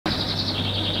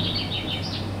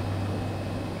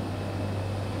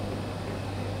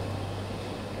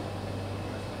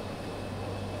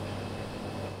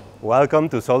Welcome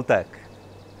to Soltech.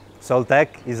 Soltech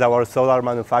is our solar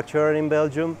manufacturer in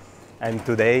Belgium, and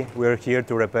today we're here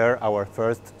to repair our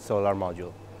first solar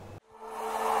module.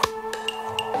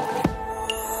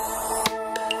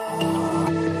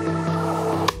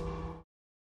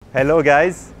 Hello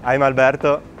guys, I'm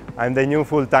Alberto. I'm the new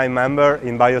full-time member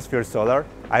in Biosphere Solar.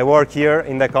 I work here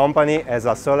in the company as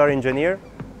a solar engineer,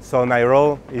 so my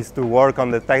role is to work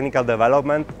on the technical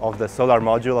development of the solar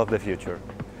module of the future.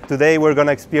 Today we're going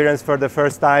to experience for the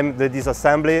first time the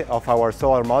disassembly of our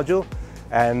solar module,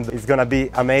 and it's going to be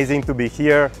amazing to be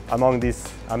here among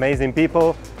these amazing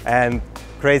people and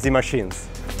crazy machines.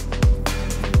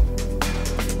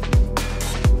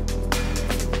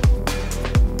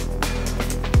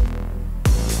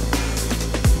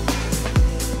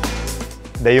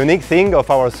 The unique thing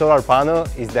of our solar panel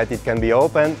is that it can be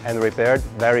opened and repaired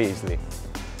very easily.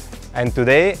 And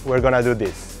today we're going to do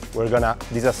this. We're going to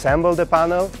disassemble the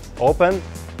panel, open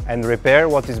and repair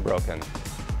what is broken.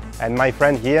 And my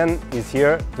friend Ian is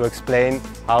here to explain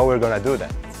how we're going to do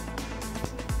that.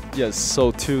 Yes,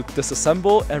 so to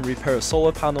disassemble and repair a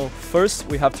solar panel, first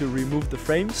we have to remove the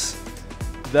frames.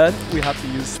 Then we have to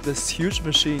use this huge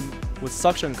machine with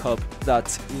suction cup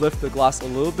that lift the glass a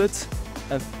little bit.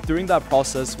 And during that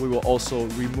process, we will also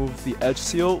remove the edge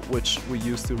seal, which we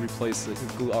use to replace it to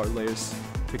glue our layers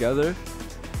together.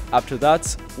 After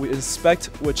that, we inspect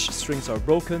which strings are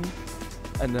broken,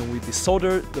 and then we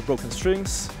desolder the broken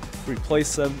strings,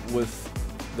 replace them with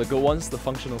the good ones, the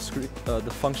functional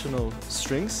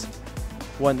strings.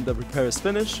 When the repair is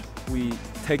finished, we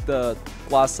take the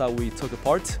glass that we took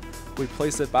apart, we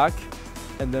place it back,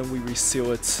 and then we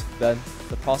reseal it. Then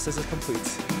the process is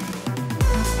complete.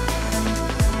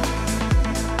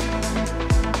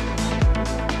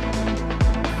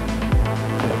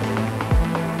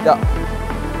 Yeah.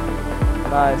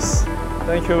 Nice.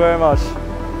 Thank you very much.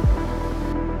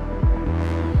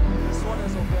 This one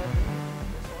is okay.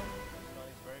 This one?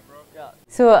 It's very broken. Yeah.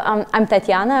 So I'm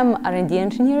Tatiana, I'm R&D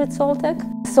engineer at Soltech.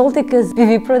 Soltech is a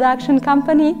PV production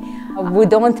company. We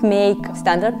don't make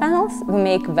standard panels, we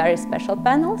make very special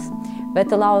panels.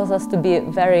 That allows us to be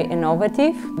very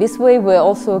innovative. This way we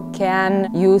also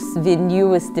can use the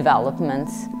newest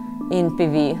developments in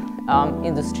PV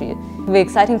industry. The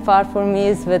exciting part for me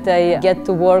is that I get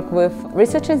to work with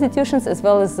research institutions as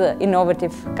well as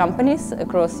innovative companies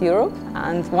across Europe.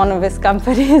 And one of these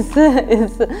companies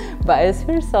is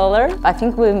Biosphere Solar. I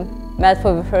think we met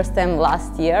for the first time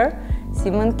last year.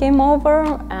 Simon came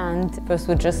over and first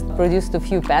we just produced a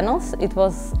few panels.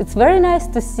 It's very nice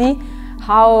to see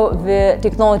how the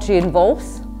technology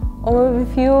evolves over the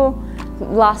few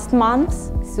last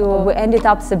months. So we ended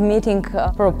up submitting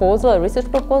a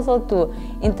research proposal to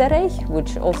Interreg,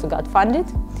 which also got funded.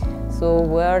 So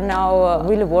we're now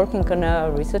really working on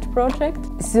a research project.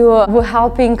 So we're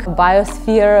helping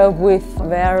Biosphere with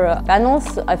their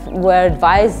panels. We're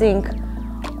advising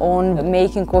on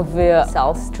making of the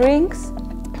cell strings.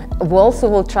 We also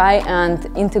will try and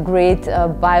integrate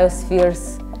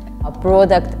Biosphere's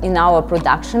product in our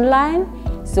production line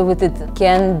so that it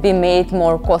can be made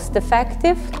more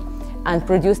cost-effective and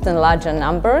produced in larger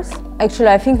numbers. Actually,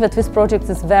 I think that this project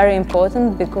is very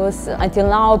important because until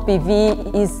now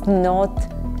PV is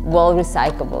not well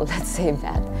recyclable, let's say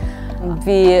that.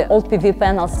 The old PV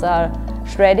panels are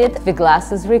shredded, the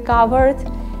glass is recovered,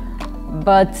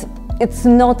 but it's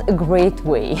not a great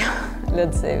way,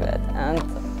 let's say that. And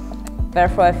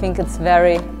therefore I think it's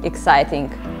very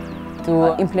exciting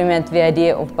to implement the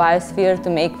idea of Biosphere to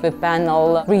make the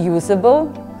panel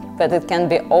reusable, that it can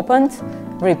be opened,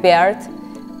 repaired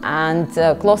and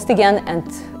closed again and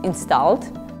installed.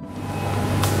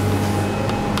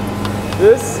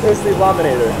 This is the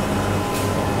laminator.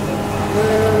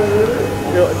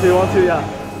 Do you want to? Yeah.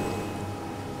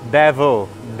 Devil.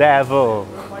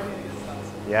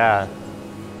 Yeah,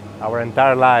 our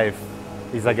entire life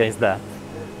is against that.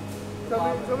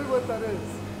 Tell me what that is.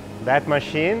 That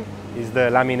machine is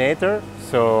the laminator,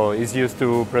 so it's used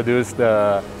to produce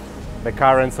the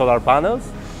current solar panels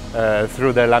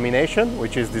through the lamination,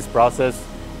 which is this process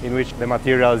in which the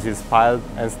materials is piled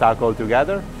and stuck all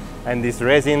together, and this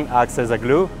resin acts as a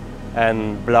glue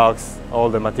and blocks all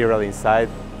the material inside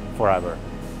forever.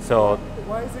 So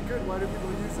why is it good? Why do people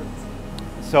use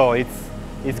it? So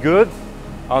it's good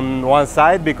on one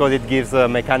side because it gives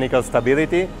mechanical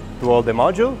stability to all the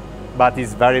module, but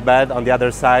it's very bad on the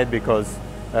other side because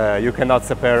you cannot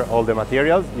separate all the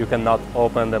materials, you cannot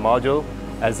open the module,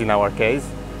 as in our case.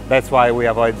 That's why we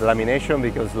avoid lamination,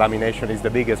 because lamination is the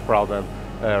biggest problem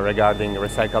regarding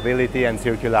recyclability and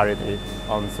circularity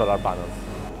on solar panels.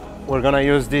 We're gonna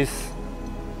use this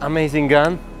amazing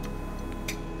gun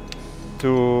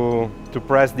to to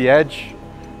press the edge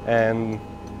and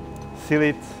seal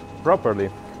it properly.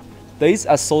 Days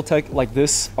at Soltech like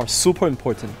this are super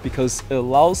important because it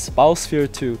allows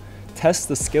Biosphere to test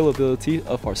the scalability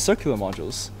of our circular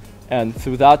modules, and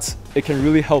through that, it can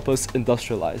really help us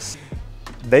industrialize.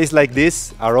 Days like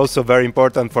this are also very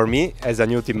important for me as a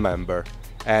new team member.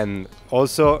 And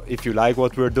also, if you like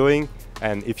what we're doing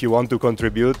and if you want to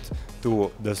contribute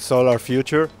to the solar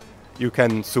future, you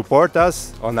can support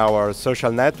us on our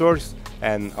social networks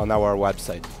and on our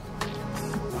website.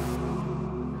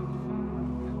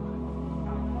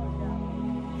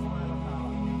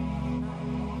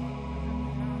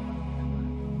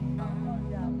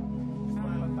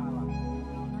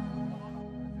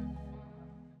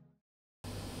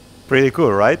 Pretty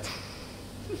cool, right?